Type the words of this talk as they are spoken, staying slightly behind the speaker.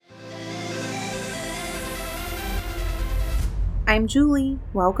I'm Julie.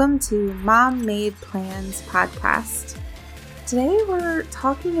 Welcome to Mom Made Plans podcast. Today we're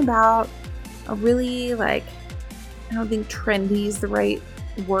talking about a really I don't think trendy is the right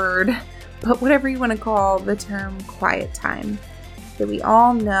word, but whatever you want to call the term quiet time. That we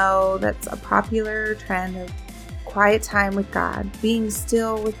all know that's a popular trend of quiet time with God, being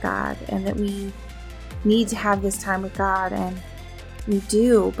still with God, and that we need to have this time with God, and we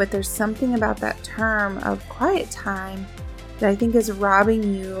do, but there's something about that term of quiet time that I think is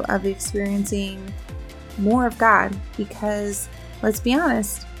robbing you of experiencing more of God, because let's be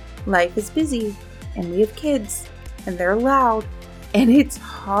honest, life is busy and we have kids and they're loud, and it's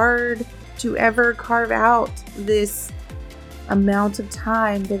hard to ever carve out this amount of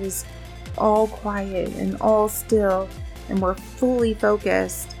time that is all quiet and all still and we're fully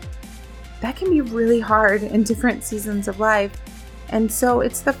focused. That can be really hard in different seasons of life. And so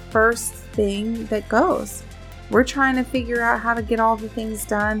it's the first thing that goes. We're trying to figure out how to get all the things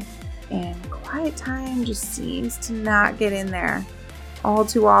done, and quiet time just seems to not get in there. All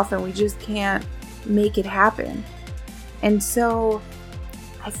too often, we just can't make it happen. And so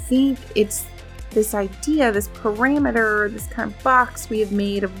I think it's this idea, this parameter, this kind of box we have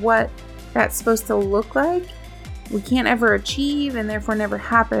made of what that's supposed to look like, we can't ever achieve and therefore never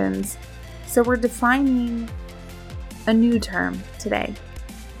happens. So we're defining a new term today.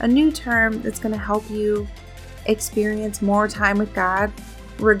 A new term that's going to help you experience more time with God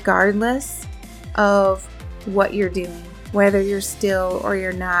regardless of what you're doing, whether you're still or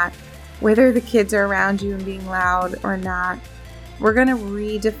you're not, whether the kids are around you and being loud or not. We're going to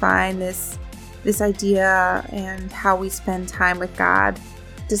redefine this idea and how we spend time with God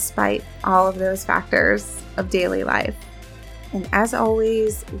despite all of those factors of daily life. And as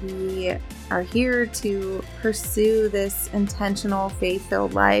always, we are here to pursue this intentional,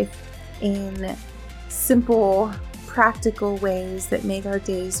 faith-filled life in simple, practical ways that make our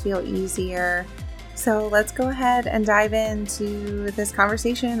days feel easier. So let's go ahead and dive into this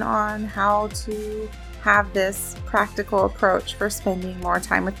conversation on how to have this practical approach for spending more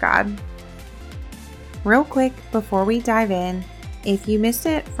time with God. Real quick, before we dive in, if you missed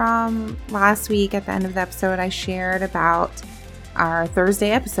it from last week at the end of the episode, I shared about our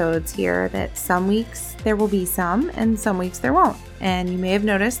Thursday episodes here, that some weeks there will be some and some weeks there won't. And you may have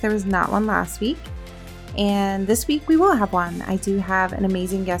noticed there was not one last week. And this week we will have one. I do have an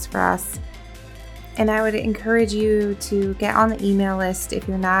amazing guest for us. And I would encourage you to get on the email list if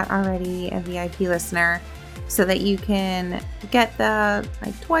you're not already a VIP listener, so that you can get the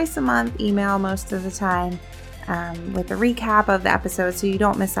twice a month email most of the time with a recap of the episode, so you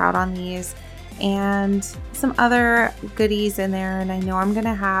don't miss out on these. And some other goodies in there. And I know I'm going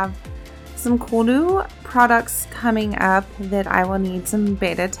to have some cool new products coming up that I will need some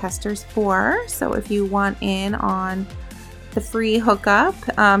beta testers for. So if you want in on the free hookup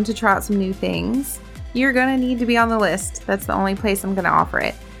to try out some new things, you're going to need to be on the list. That's the only place I'm going to offer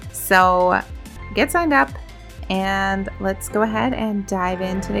it. So get signed up and let's go ahead and dive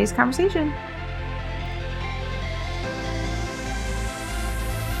into today's conversation.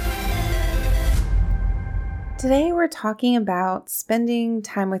 Today we're talking about spending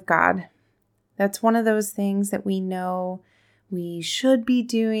time with God. That's one of those things that we know we should be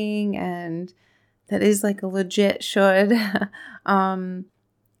doing, and that is a legit should.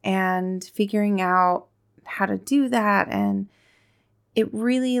 And figuring out how to do that. And it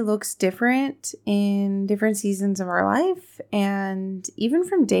really looks different in different seasons of our life and even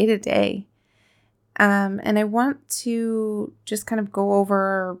from day to day. And I want to just kind of go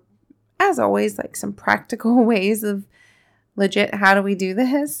over, as always, some practical ways of legit how do we do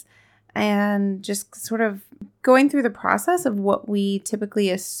this, and just sort of going through the process of what we typically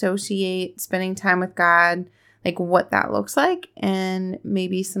associate spending time with God, what that looks like, and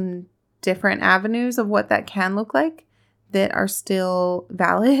maybe some different avenues of what that can look like that are still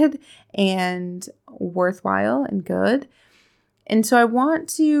valid and worthwhile and good. And so I want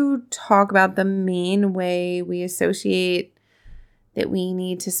to talk about the main way we associate that we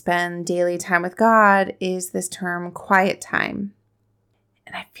need to spend daily time with God is this term quiet time.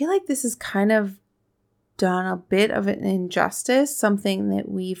 And I feel like this has kind of done a bit of an injustice, something that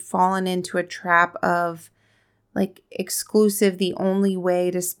we've fallen into a trap of exclusive, the only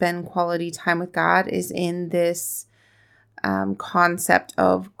way to spend quality time with God is in this concept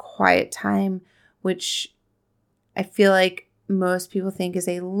of quiet time, which I feel like most people think is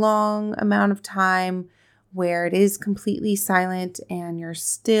a long amount of time where it is completely silent and you're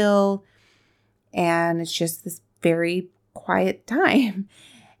still, and it's just this very quiet time.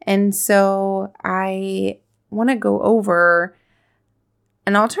 And so I want to go over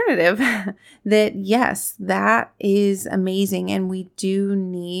an alternative that, yes, that is amazing. And we do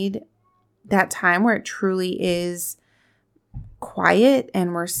need that time where it truly is quiet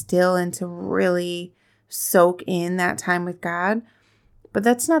and we're still and to really soak in that time with God. But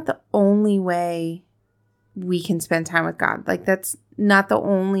that's not the only way we can spend time with God. Like, that's not the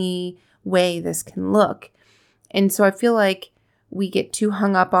only way this can look. And so I feel like we get too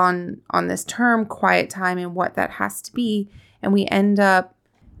hung up on this term quiet time and what that has to be. And we end up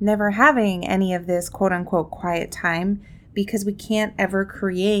never having any of this quote unquote quiet time because we can't ever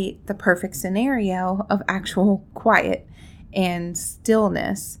create the perfect scenario of actual quiet and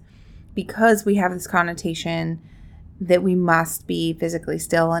stillness because we have this connotation that we must be physically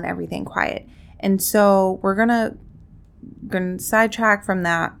still and everything quiet. And so we're gonna sidetrack from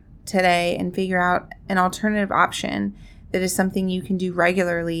that today and figure out an alternative option that is something you can do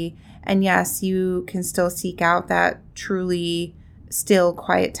regularly. And yes, you can still seek out that truly still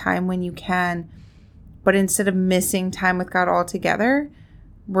quiet time when you can. But instead of missing time with God altogether,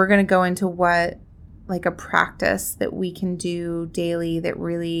 we're going to go into like a practice that we can do daily that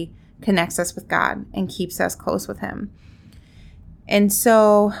really connects us with God and keeps us close with Him. And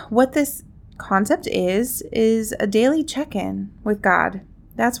so what this concept is a daily check-in with God.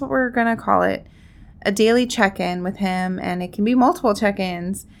 That's what we're going to call it. A daily check-in with Him. And it can be multiple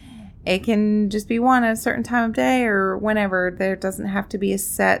check-ins. It can just be one at a certain time of day or whenever. There doesn't have to be a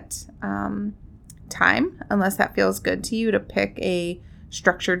set time unless that feels good to you to pick a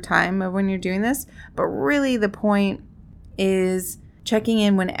structured time of when you're doing this. But really the point is checking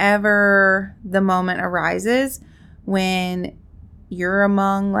in whenever the moment arises, when you're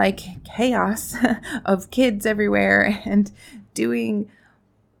among like chaos of kids everywhere and doing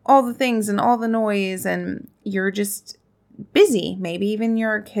all the things and all the noise, and you're just busy. Maybe even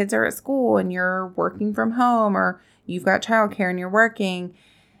your kids are at school and you're working from home, or you've got childcare and you're working,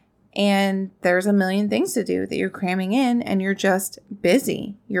 and there's a million things to do that you're cramming in, and you're just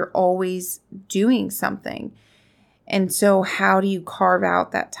busy. You're always doing something. And so how do you carve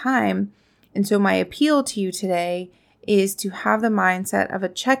out that time? And so my appeal to you today is to have the mindset of a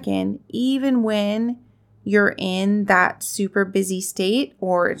check-in, even when you're in that super busy state,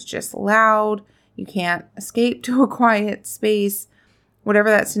 or it's just loud, you can't escape to a quiet space, whatever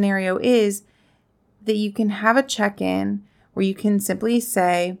that scenario is, that you can have a check-in where you can simply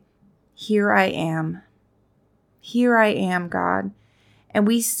say, here I am. Here I am, God. And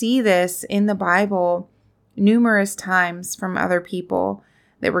we see this in the Bible numerous times from other people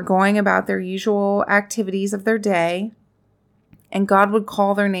that were going about their usual activities of their day, and God would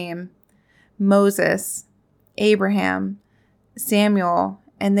call their name, Moses, Abraham, Samuel,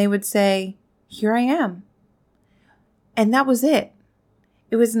 and they would say, here I am. And that was it.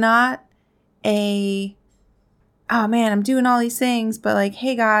 It was not oh man, I'm doing all these things, but like,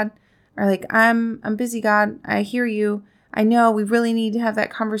 hey God, or like, I'm busy, God. I hear you. I know we really need to have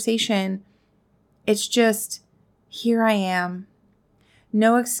that conversation. It's just, here I am.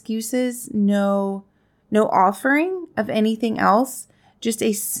 No excuses, no offering of anything else. Just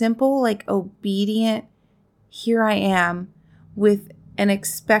a simple, like, obedient, here I am, with an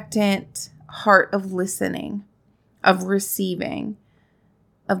expectant heart of listening, of receiving,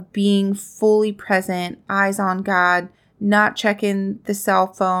 of being fully present, eyes on God, not checking the cell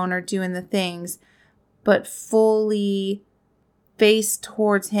phone or doing the things, but fully face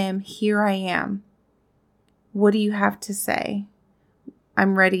towards Him. Here I am. What do you have to say?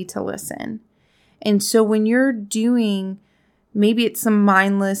 I'm ready to listen. And so when you're doing, maybe it's some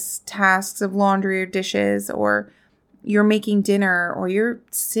mindless tasks of laundry or dishes, or you're making dinner, or you're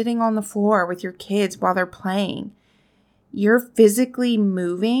sitting on the floor with your kids while they're playing, you're physically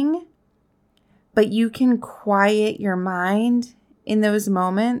moving, but you can quiet your mind in those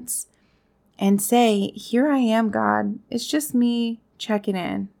moments and say, here I am, God. It's just me checking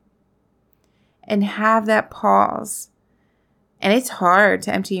in. And have that pause. And it's hard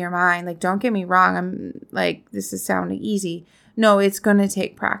to empty your mind. Like, don't get me wrong. I'm like, this is sounding easy. No, it's going to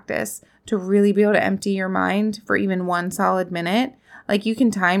take practice to really be able to empty your mind for even one solid minute. Like, you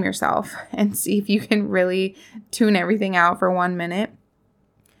can time yourself and see if you can really tune everything out for 1 minute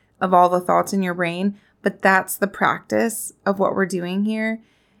of all the thoughts in your brain. But that's the practice of what we're doing here,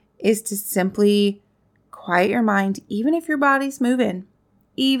 is to simply quiet your mind, even if your body's moving,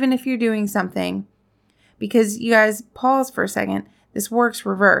 even if you're doing something. Because you guys, pause for a second. This works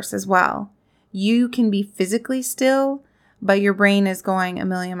reverse as well. You can be physically still, but your brain is going a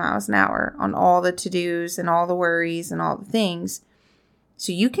million miles an hour on all the to-dos and all the worries and all the things.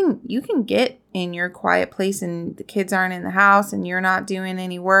 So you can get in your quiet place and the kids aren't in the house and you're not doing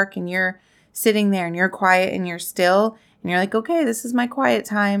any work and you're sitting there and you're quiet and you're still, and you're like, okay, this is my quiet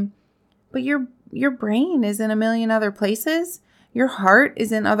time. But your brain is in a million other places. Your heart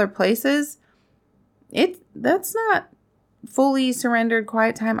is in other places. That's not fully surrendered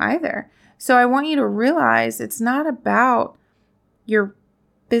quiet time either. So I want you to realize it's not about your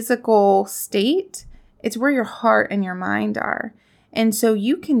physical state. It's where your heart and your mind are. And so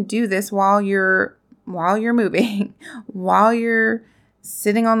you can do this while you're moving, while you're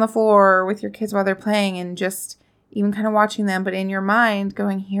sitting on the floor with your kids while they're playing and just even kind of watching them, but in your mind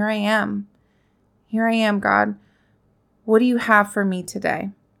going, here I am. Here I am, God. What do you have for me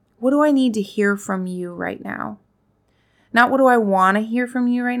today? What do I need to hear from you right now? Not what do I want to hear from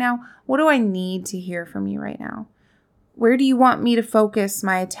you right now? What do I need to hear from you right now? Where do you want me to focus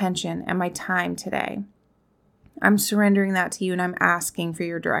my attention and my time today? I'm surrendering that to you and I'm asking for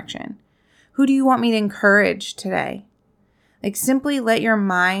your direction. Who do you want me to encourage today? Like, simply let your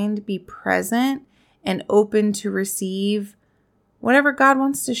mind be present and open to receive whatever God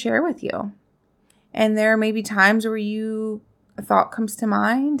wants to share with you. And there may be times where a thought comes to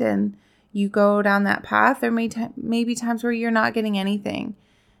mind and you go down that path. There may be times where you're not getting anything.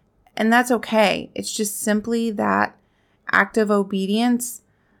 And that's okay. It's just simply that act of obedience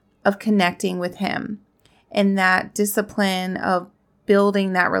of connecting with Him and that discipline of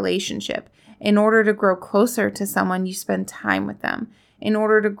building that relationship. In order to grow closer to someone, you spend time with them. In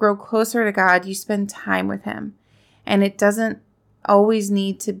order to grow closer to God, you spend time with Him. And it doesn't always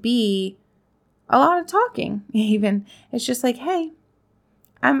need to be a lot of talking, even. It's just like, hey,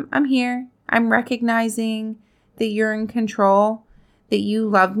 I'm here. I'm recognizing that you're in control, that you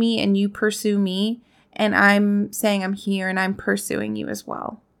love me and you pursue me. And I'm saying I'm here and I'm pursuing you as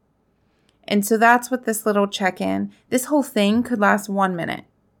well. And so that's what this little check-in, this whole thing could last 1 minute.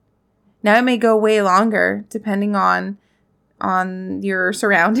 Now it may go way longer depending on your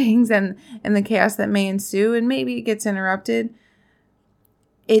surroundings and the chaos that may ensue, and maybe it gets interrupted.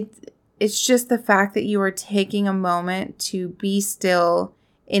 It's just the fact that you are taking a moment to be still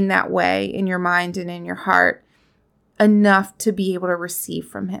in that way, in your mind and in your heart, enough to be able to receive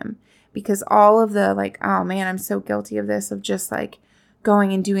from Him. Because all of the like, oh man, I'm so guilty of this, of just like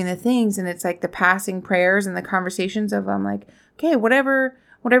going and doing the things. And it's like the passing prayers and the conversations of, I'm like, okay, whatever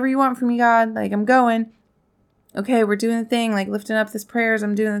you want from me, God, like I'm going. Okay, we're doing the thing, like lifting up this prayers,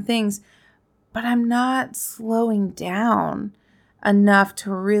 I'm doing the things. But I'm not slowing down enough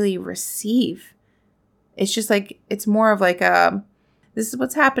to really receive. It's just like, it's more of like this is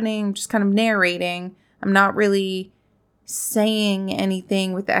what's happening, I'm just kind of narrating. I'm not really saying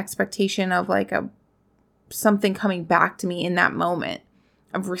anything with the expectation of like something coming back to me in that moment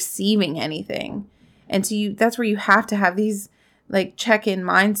of receiving anything. And so that's where you have to have these like check-in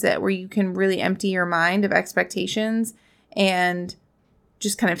mindset where you can really empty your mind of expectations and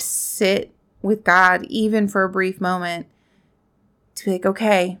just kind of sit with God, even for a brief moment, to be like,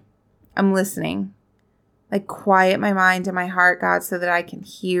 okay, I'm listening. Like, quiet my mind and my heart, God, so that I can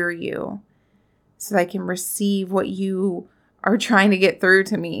hear you, so that I can receive what you are trying to get through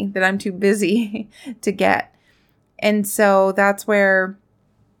to me that I'm too busy to get. And so that's where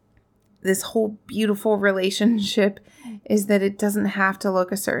this whole beautiful relationship is, that it doesn't have to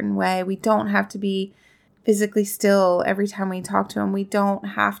look a certain way. We don't have to be physically still every time we talk to Him. We don't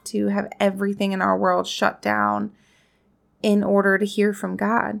have to have everything in our world shut down in order to hear from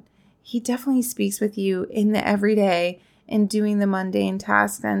God. He definitely speaks with you in the everyday and doing the mundane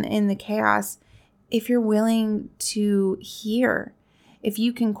tasks and in the chaos. If you're willing to hear, if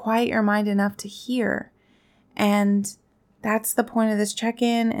you can quiet your mind enough to hear. And that's the point of this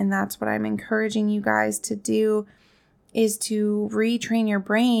check-in. And that's what I'm encouraging you guys to do, is to retrain your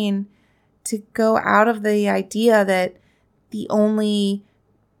brain to go out of the idea that the only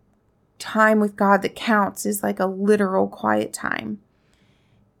time with God that counts is like a literal quiet time.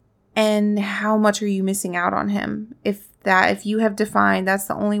 And how much are you missing out on Him? If you have defined that's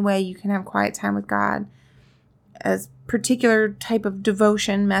the only way you can have quiet time with God, as particular type of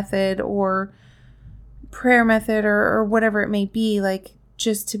devotion method or prayer method or whatever it may be, like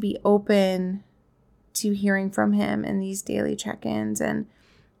just to be open to hearing from Him in these daily check-ins. And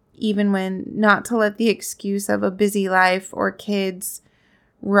even when, not to let the excuse of a busy life or kids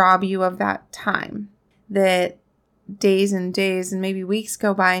rob you of that time, that days and days and maybe weeks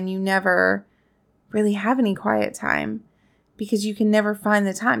go by and you never really have any quiet time because you can never find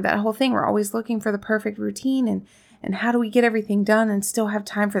the time. That whole thing, we're always looking for the perfect routine and how do we get everything done and still have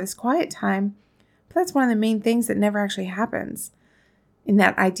time for this quiet time. But that's one of the main things that never actually happens in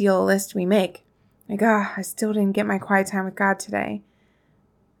that ideal list we make. Like, I still didn't get my quiet time with God today.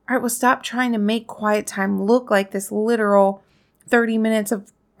 All right, well, stop trying to make quiet time look like this literal 30 minutes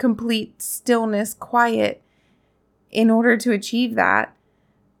of complete stillness, quiet. in order to achieve that,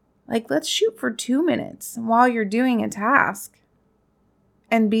 like, let's shoot for 2 minutes while you're doing a task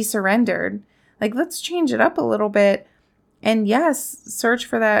and be surrendered. Like, let's change it up a little bit. And yes, search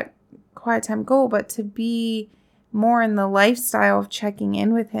for that quiet time goal, but to be more in the lifestyle of checking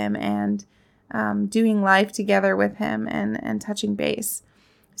in with him and doing life together with him and touching base.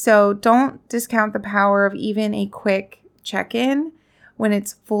 So don't discount the power of even a quick check-in when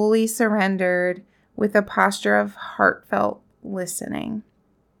it's fully surrendered with a posture of heartfelt listening.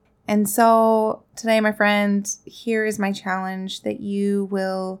 And so today, my friend, here is my challenge, that you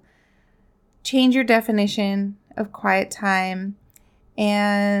will change your definition of quiet time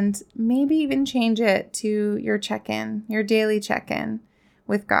and maybe even change it to your check-in, your daily check-in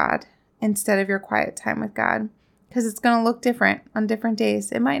with God instead of your quiet time with God, because it's going to look different on different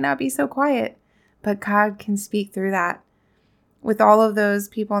days. It might not be so quiet, but God can speak through that. With all of those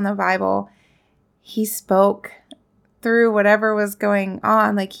people in the Bible, he spoke through whatever was going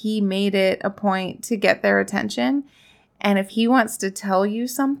on. Like, he made it a point to get their attention. And if he wants to tell you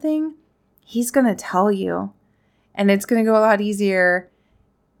something, he's going to tell you. And it's going to go a lot easier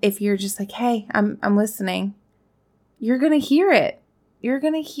if you're just like, hey, I'm listening. You're going to hear it. You're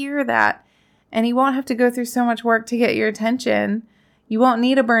going to hear that. And he won't have to go through so much work to get your attention. You won't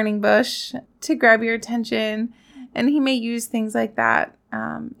need a burning bush to grab your attention. And he may use things like that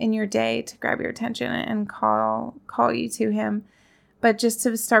in your day to grab your attention and call you to him. But just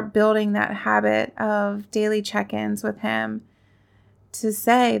to start building that habit of daily check-ins with him, to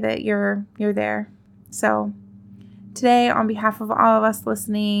say that you're there. So today, on behalf of all of us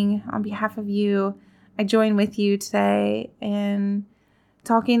listening, on behalf of you, I join with you today in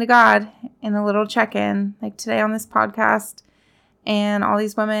talking to God in a little check-in, like today on this podcast. And all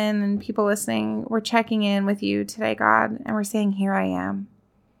these women and people listening, we're checking in with you today, God, and we're saying, here I am.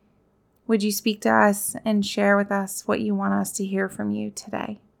 Would you speak to us and share with us what you want us to hear from you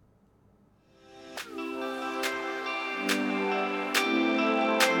today?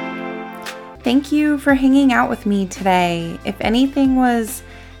 Thank you for hanging out with me today. If anything was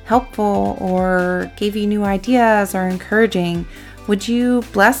helpful or gave you new ideas or encouraging, would you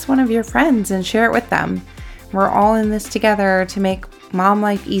bless one of your friends and share it with them? We're all in this together to make mom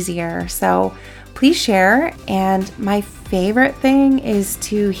life easier. So please share. And my favorite thing is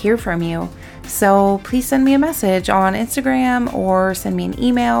to hear from you. So please send me a message on Instagram or send me an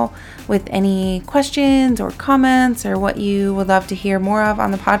email with any questions or comments or what you would love to hear more of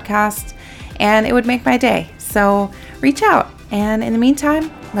on the podcast. And it would make my day. So reach out. And in the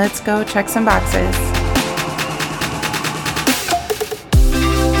meantime, let's go check some boxes.